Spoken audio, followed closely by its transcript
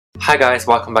Hi guys,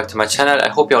 welcome back to my channel. I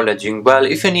hope you all are doing well.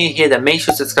 If you're new here, then make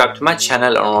sure to subscribe to my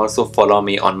channel and also follow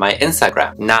me on my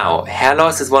Instagram. Now, hair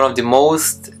loss is one of the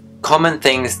most common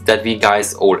things that we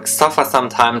guys all suffer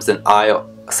sometimes, and I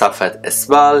suffered as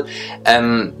well.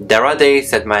 There are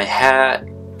days that my hair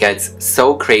gets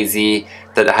so crazy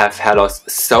that I have hair loss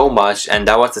so much, and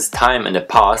there was this time in the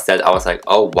past that I was like,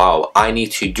 oh wow, I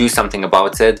need to do something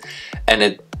about it and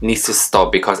it needs to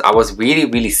stop, because I was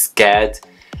really scared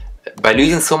by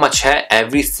losing so much hair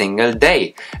every single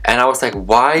day. And I was like,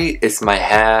 why is my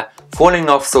hair falling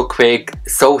off so quick,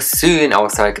 so soon? I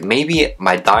was like, maybe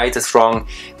my diet is wrong,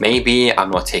 maybe I'm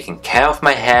not taking care of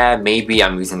my hair, maybe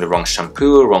I'm using the wrong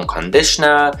shampoo, wrong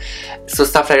conditioner, so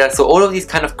stuff like that. So all of these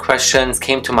kind of questions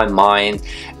came to my mind,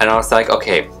 and I was like,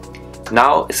 okay,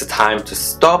 now it's the time to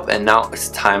stop, and now it's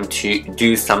time to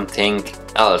do something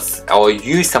else or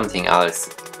use something else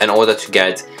in order to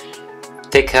get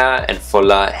thicker and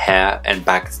fuller hair and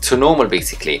back to normal,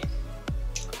 basically.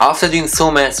 After doing so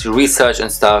much research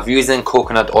and stuff, using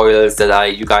coconut oils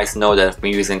that you guys know that I've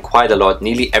been using quite a lot,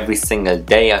 nearly every single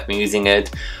day I've been using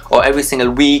it, or every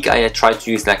single week I try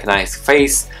to use like a nice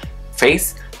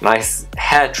nice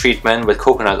hair treatment with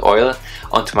coconut oil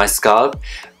onto my scalp.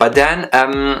 But then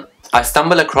I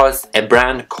stumbled across a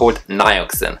brand called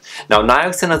Nioxin. Now,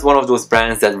 Nioxin is one of those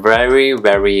brands that very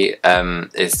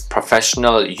is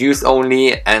professional use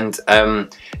only, and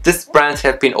this brand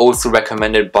has been also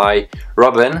recommended by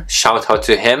Robin. Shout out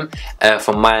to him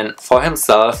from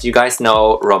ManForHimself. You guys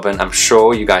know Robin, I'm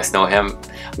sure you guys know him.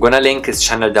 I'm gonna link his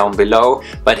channel down below,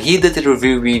 but he did a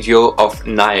review video of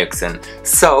Nioxin.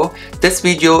 So this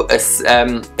video is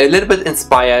a little bit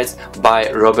inspired by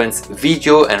Robin's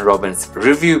video and Robin's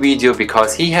review video,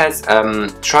 because he has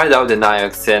tried out the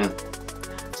Nioxin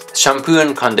shampoo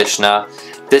and conditioner,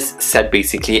 this set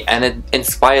basically, and it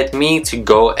inspired me to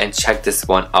go and check this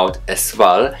one out as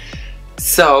well.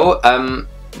 So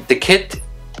the kit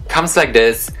comes like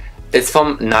this. It's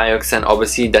from Nioxin,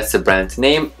 obviously that's the brand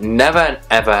name. Never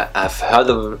ever have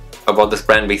heard about this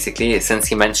brand basically since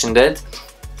he mentioned it,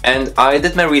 and I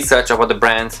did my research about the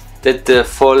brand, did the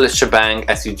full shebang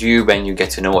as you do when you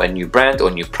get to know a new brand or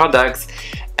new products.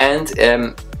 And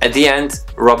at the end,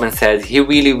 Robin said he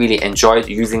really enjoyed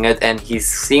using it, and he's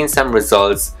seen some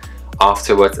results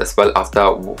afterwards as well,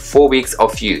 after 4 weeks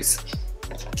of use.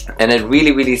 And it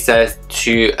really says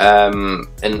to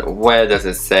and where does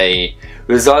it say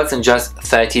results in just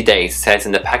 30 days, says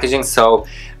in the packaging. So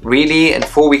really in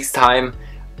 4 weeks time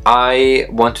I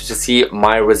wanted to see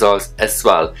my results as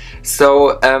well.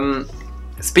 So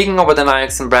speaking about the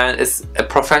Nioxin brand, is a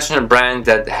professional brand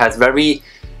that has very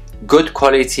good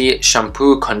quality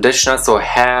shampoo, conditioner, so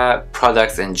hair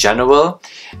products in general,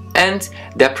 and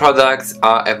their products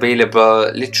are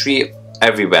available literally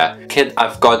everywhere. The kit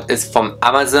I've got is from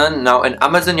Amazon. Now in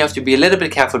Amazon you have to be a little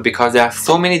bit careful because there are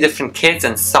so many different kits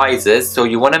and sizes, so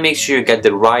you want to make sure you get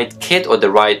the right kit or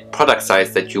the right product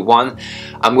size that you want.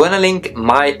 I'm gonna link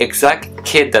my exact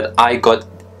kit that I got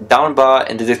down bar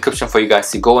in the description for you guys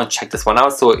to go and check this one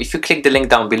out. So if you click the link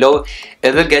down below,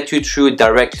 it will get you through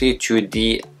directly to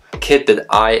the kit that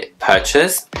I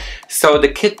purchased. So the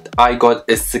kit I got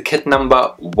is the kit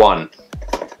number 1,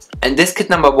 and this kit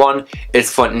number 1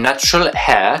 is for natural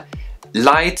hair,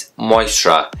 light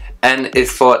moisture, and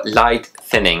is for light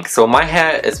thinning. So my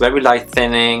hair is very light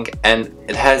thinning, and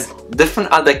it has different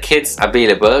other kits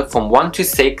available from 1 to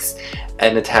 6,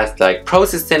 and it has like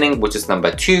process thinning, which is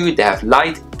number 2. They have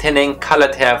light thinning,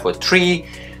 colored hair for 3,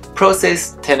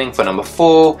 process thinning for number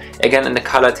 4, again in the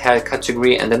colored hair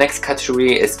category, and the next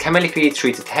category is chemically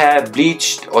treated hair,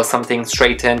 bleached or something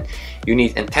straightened. You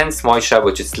need intense moisture,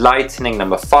 which is light thinning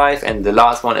number 5, and the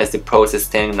last one is the process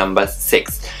thinning number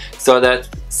 6. So that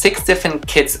 6 different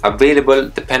kits available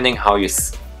depending how your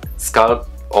scalp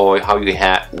or how your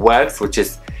hair works, which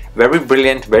is very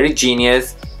brilliant, very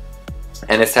genius.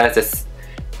 And it says this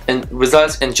and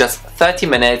results in just 30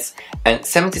 minutes, and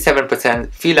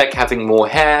 77% feel like having more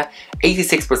hair,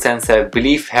 86% say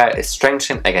believe hair is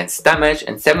strengthened against damage,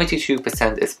 and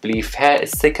 72% is believe hair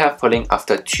is thicker falling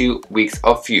after 2 weeks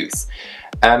of use.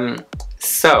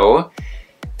 So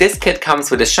this kit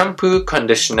comes with a shampoo,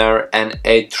 conditioner and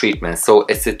a treatment. So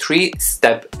it's a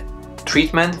 3-step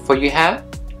treatment for your hair,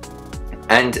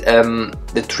 and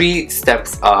the 3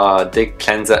 steps are the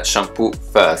cleanser shampoo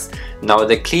first. Now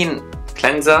the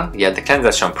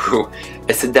cleanser shampoo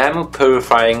is a dermal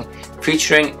purifying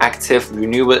featuring active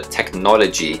renewable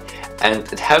technology, and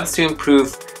it helps to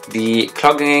improve the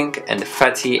clogging and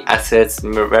fatty acids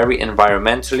very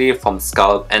environmentally from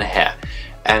scalp and hair.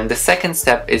 And the second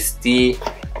step is the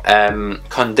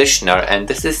conditioner, and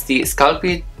this is the scalp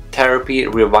therapy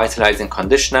revitalizing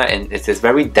conditioner, and it is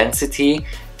very density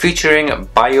featuring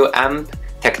bioamp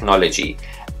technology,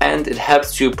 and it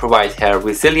helps to provide hair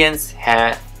resilience,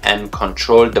 hair and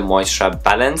control the moisture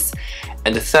balance.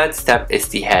 And the third step is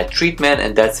the hair treatment,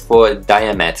 and that's for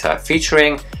diameter,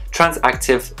 featuring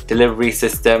transactive delivery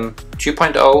system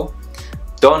 2.0.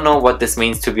 Don't know what this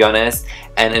means, to be honest,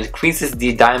 and it increases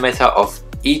the diameter of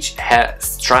each hair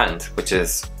strand, which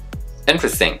is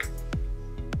interesting.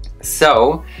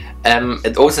 So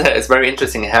it also is very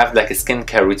interesting to have like a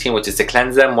skincare routine, which is a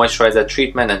cleanser, moisturizer,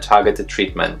 treatment and targeted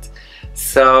treatment.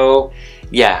 So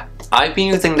yeah, I've been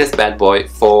using this bad boy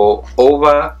for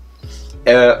over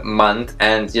a month,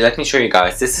 and let me show you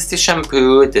guys. This is the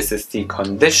shampoo, this is the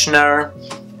conditioner,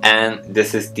 and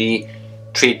this is the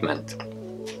treatment.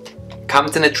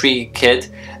 Comes in a 3 kit.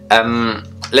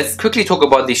 Let's quickly talk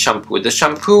about the shampoo. The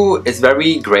shampoo is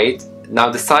very great. Now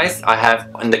the size I have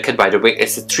on the kit, by the way,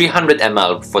 is 300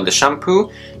 ml for the shampoo,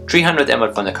 300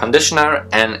 ml for the conditioner,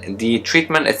 and the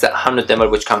treatment is 100 ml,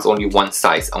 which comes only one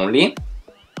size only,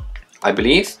 I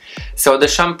believe. So the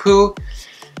shampoo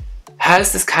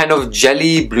has this kind of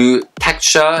jelly blue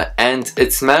texture, and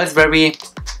it smells very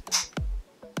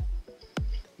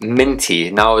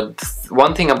minty. Now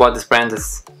one thing about this brand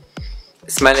is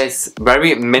smell is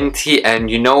very minty,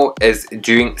 and you know is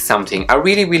doing something. I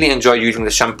really enjoy using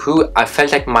the shampoo. I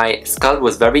felt like my scalp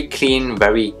was very clean,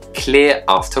 very clear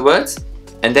afterwards.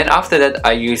 And then after that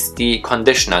I used the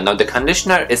conditioner. Now the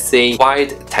conditioner is a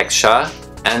white texture,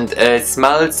 and it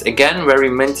smells again very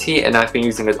minty, and I've been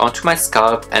using it onto my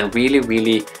scalp and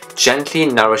really gently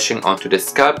nourishing onto the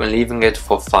scalp and leaving it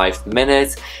for 5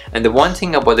 minutes. And the one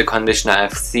thing about the conditioner,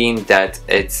 I've seen that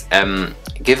it's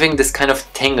giving this kind of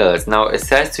tingles. Now it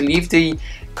says to leave the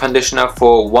conditioner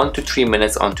for 1 to 3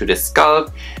 minutes onto the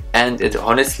scalp, and it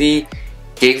honestly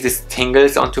gave this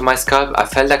tingles onto my scalp. I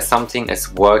felt like something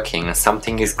is working,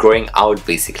 something is growing out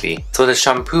basically. So the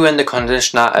shampoo and the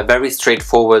conditioner are very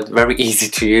straightforward, very easy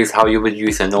to use, how you would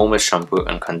use a normal shampoo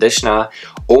and conditioner.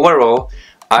 Overall,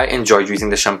 I enjoyed using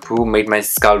the shampoo, made my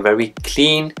scalp very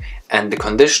clean, and the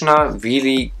conditioner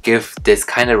really give this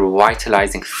kind of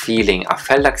revitalizing feeling. I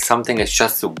felt like something is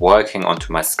just working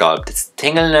onto my scalp. This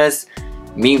tingleness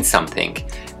means something,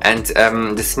 and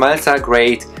the smells are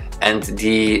great, and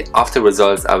the after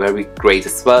results are very great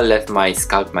as well. Left my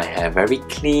scalp, my hair very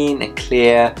clean and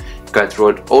clear, got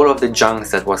rid of all of the junk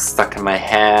that was stuck in my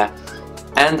hair,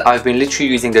 and I've been literally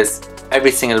using this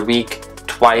every single week,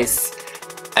 twice,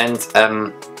 and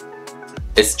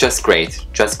it's just great,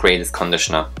 this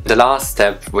conditioner. The last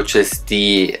step, which is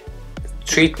the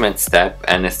treatment step,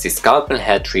 and it's the scalp and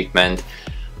hair treatment.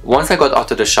 Once I got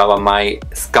out of the shower, my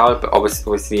scalp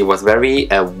obviously was very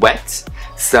wet.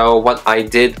 So what I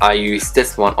did, I used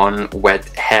this one on wet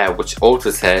hair, which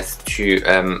also says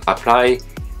to apply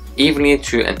evenly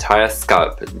to entire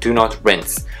scalp. Do not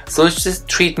rinse. So it's just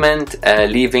treatment,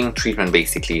 leave-in treatment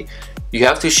basically. You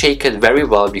have to shake it very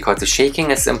well, because the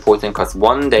shaking is important, because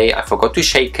one day I forgot to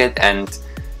shake it and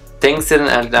things didn't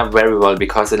end up very well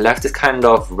because it left this kind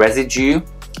of residue.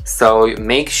 So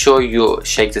make sure you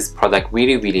shake this product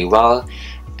really well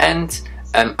and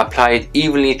apply it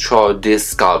evenly throughout this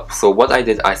scalp. So what I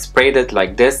did, I sprayed it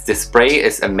like this. The spray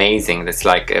is amazing. It's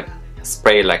like a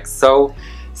spray like so.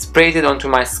 Sprayed it onto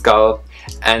my scalp,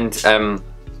 and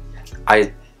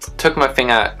I took my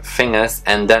fingers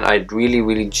and then I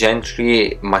really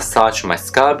gently massage my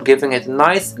scalp, giving it a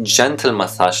nice gentle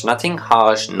massage, nothing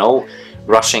harsh, no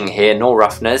rushing here, no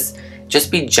roughness.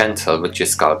 Just be gentle with your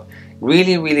scalp,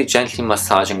 really gently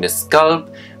massaging the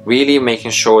scalp, really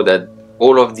making sure that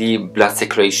all of the blood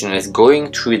circulation is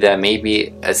going through there.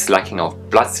 Maybe it's lacking of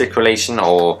blood circulation,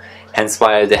 or hence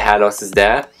why the hair loss is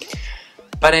there.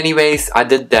 But anyways, I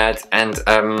did that and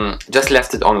just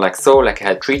left it on like so, like I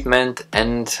had treatment.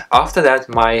 And after that,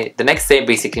 the next day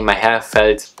basically my hair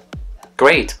felt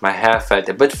great. My hair felt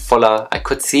a bit fuller. I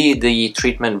could see the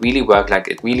treatment really worked, like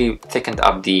it really thickened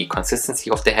up the consistency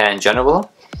of the hair in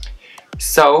general.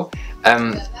 So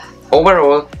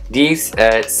overall, these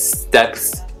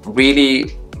steps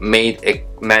really made a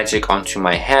magic onto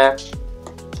my hair,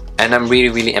 and I'm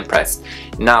really impressed.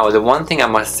 Now the one thing I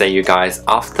must say, you guys,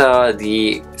 after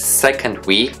the 2nd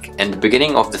week and the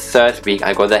beginning of the 3rd week,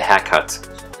 I got a haircut.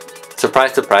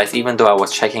 Surprise, even though I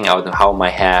was checking out how my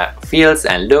hair feels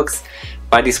and looks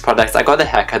by these products, I got a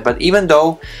haircut. But even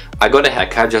though I got a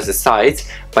haircut, just the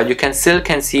sides, but you can still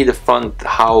see the front,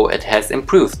 how it has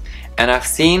improved. And I've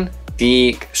seen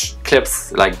the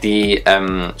clips, like the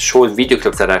short video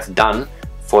clips that I've done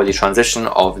for the transition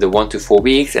of the 1 to 4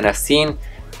 weeks, and I've seen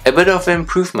a bit of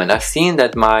improvement. I've seen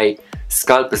that my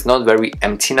scalp is not very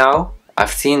empty now.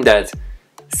 I've seen that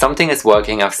something is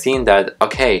working. I've seen that,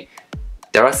 okay,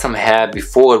 there are some hair.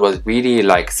 Before it was really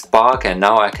like spark, and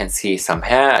now I can see some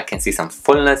hair, I can see some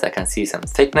fullness, I can see some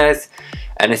thickness,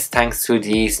 and it's thanks to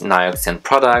these Nioxin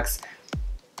products.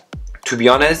 To be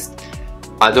honest,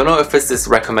 I don't know if this is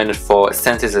recommended for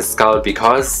sensitive scalp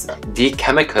because the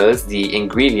chemicals, the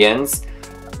ingredients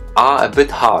are a bit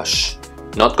harsh,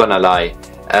 not gonna lie.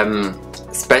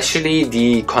 Especially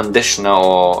the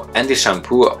conditioner and the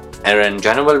shampoo, and in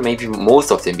general maybe most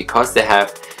of them, because they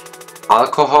have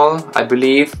alcohol, I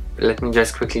believe. Let me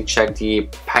just quickly check the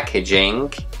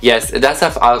packaging. Yes, it does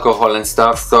have alcohol and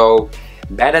stuff, so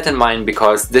bear that in mind,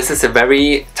 because this is a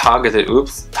very targeted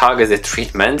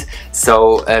treatment.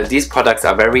 So these products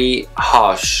are very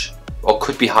harsh, or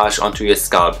could be harsh onto your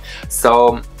scalp.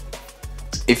 So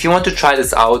if you want to try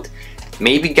this out,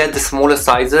 maybe get the smaller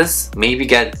sizes, maybe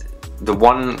get the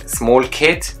one small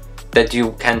kit that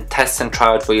you can test and try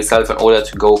out for yourself in order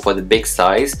to go for the big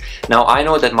size. Now I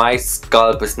know that my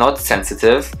scalp is not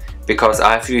sensitive because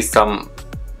I've used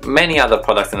many other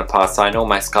products in the past, so I know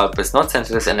my scalp is not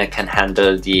sensitive and it can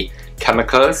handle the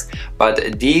chemicals,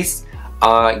 but these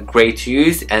are great to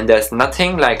use, and there's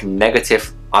nothing like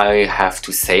negative I have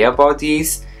to say about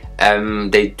these.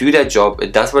 They do their job,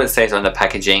 it does what it says on the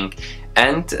packaging,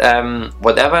 and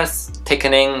whatever's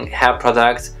thickening hair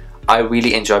product I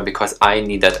really enjoy because I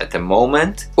need that at the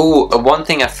moment. Oh, one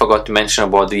thing I forgot to mention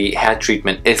about the hair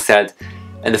treatment is that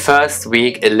in the first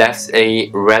week it left a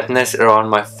redness around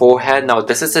my forehead. Now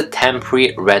this is a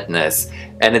temporary redness,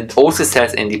 and it also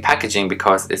says in the packaging,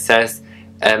 because it says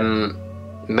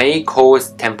may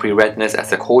cause temporary redness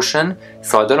as a caution.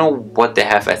 So I don't know what they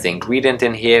have as the ingredient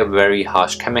in here, very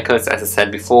harsh chemicals as I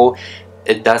said before.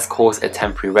 It does cause a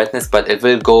temporary redness, but it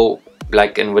will go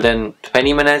like within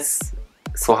 20 minutes,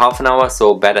 so half an hour,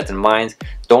 so bear that in mind.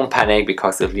 Don't panic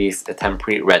because it leaves a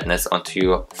temporary redness onto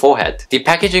your forehead. The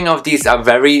packaging of these are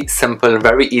very simple,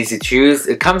 very easy to use.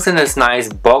 It comes in this nice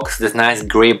box, this nice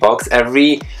gray box.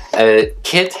 Every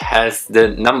kit has, the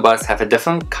numbers have a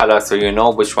different color, so you know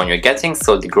which one you're getting.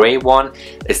 So the gray one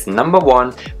is number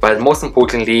 1, but most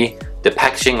importantly, the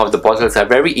packaging of the bottles are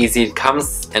very easy. It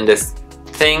comes in this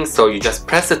thing, so you just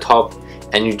press the top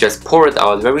and you just pour it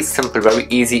out. Very simple, very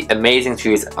easy, amazing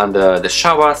to use under the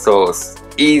shower, so it's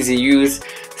easy use.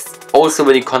 Also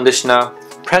with the conditioner,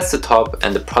 press the top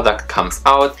and the product comes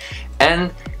out.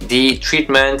 And the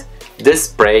treatment, this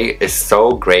spray is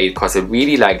so great because it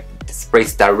really like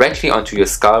sprays directly onto your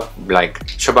scalp, like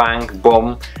shabang,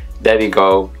 boom, there we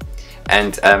go.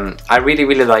 And I really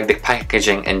like the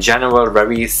packaging in general,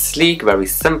 very sleek, very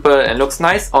simple, and looks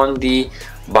nice on the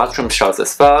bathroom shelves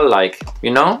as well. Like,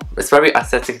 you know, it's very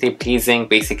aesthetically pleasing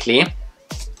basically.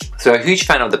 So a huge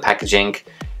fan of the packaging,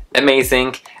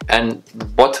 amazing, and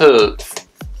bottle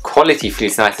quality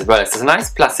feels nice as well. It's a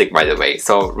nice plastic, by the way,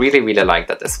 so really like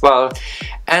that as well.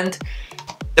 And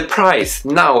the price,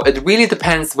 now it really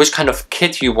depends which kind of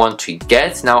kit you want to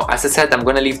get. Now as I said, I'm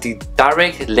gonna leave the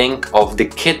direct link of the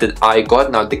kit that I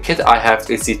got. Now the kit I have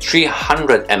is the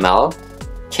 300 ml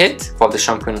kit for the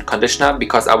shampoo and conditioner,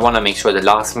 because I want to make sure it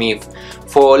lasts me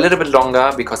for a little bit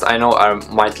longer, because I know I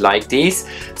might like these.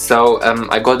 So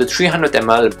I got the 300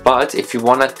 ml, but if you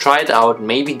want to try it out,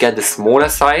 maybe get the smaller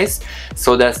size.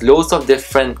 So there's loads of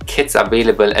different kits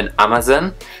available in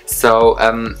Amazon, so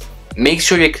make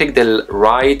sure you click the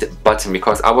right button,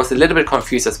 because I was a little bit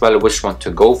confused as well which one to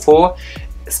go for.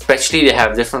 Especially they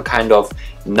have different kind of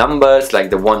numbers, like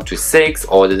the 1 to 6,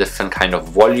 or the different kind of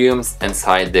volumes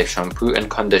inside the shampoo and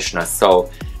conditioner. So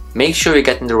make sure you're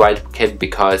getting the right kit,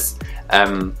 because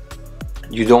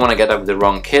you don't want to get up the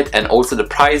wrong kit. And also the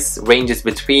price ranges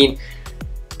between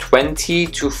 20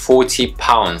 to 40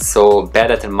 pounds, so bear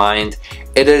that in mind.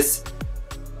 It is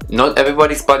not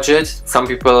everybody's budget. Some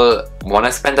people want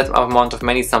to spend that amount of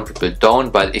money, some people don't,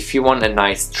 but if you want a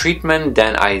nice treatment,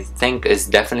 then I think it's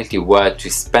definitely worth to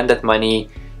spend that money,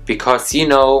 because you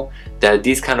know that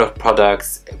these kind of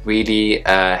products really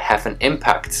have an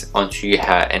impact onto your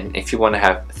hair. And if you want to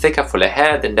have thicker, fuller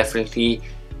hair, then definitely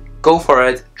go for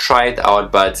it, try it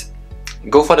out, but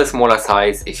go for the smaller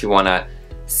size if you want to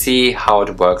see how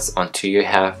it works onto your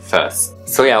hair first.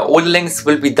 So yeah, all the links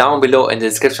will be down below in the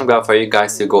description bar for you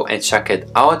guys to go and check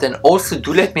it out. And also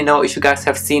do let me know if you guys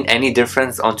have seen any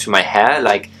difference onto my hair.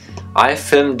 Like, I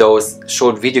filmed those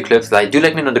short video clips, like do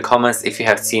let me know in the comments if you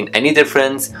have seen any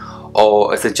difference,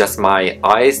 or is it just my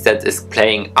eyes that is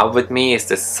playing up with me? Is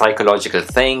this a psychological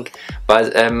thing?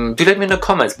 But do let me know in the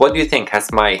comments, what do you think?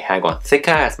 Has my hair gone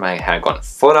thicker? Has my hair gone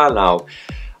fuller now?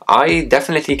 I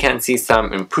definitely can see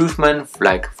some improvement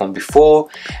like from before,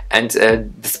 and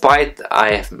despite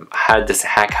I have had this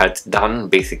haircut done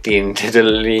basically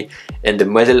literally in the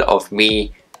middle of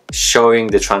me showing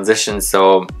the transition.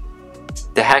 So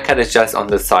the haircut is just on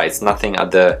the sides, nothing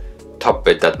at the top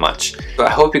bit that much. So I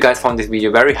hope you guys found this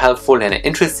video very helpful and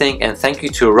interesting, and thank you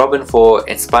to Robin for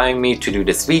inspiring me to do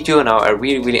this video. Now I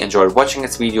really enjoyed watching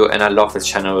this video, and I love this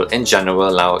channel in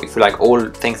general. Now if you like all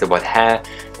things about hair,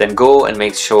 then go and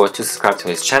make sure to subscribe to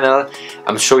his channel.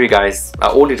 I'm sure you guys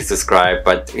are already subscribed,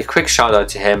 but a quick shout out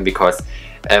to him because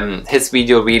his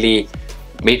video really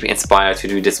made me inspired to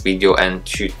do this video and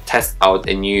to test out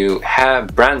a new hair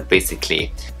brand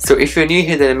basically. So if you're new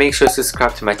here, then make sure to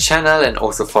subscribe to my channel and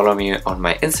also follow me on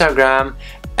my Instagram.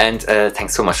 And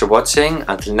thanks so much for watching.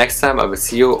 Until next time, I will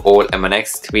see you all in my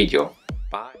next video.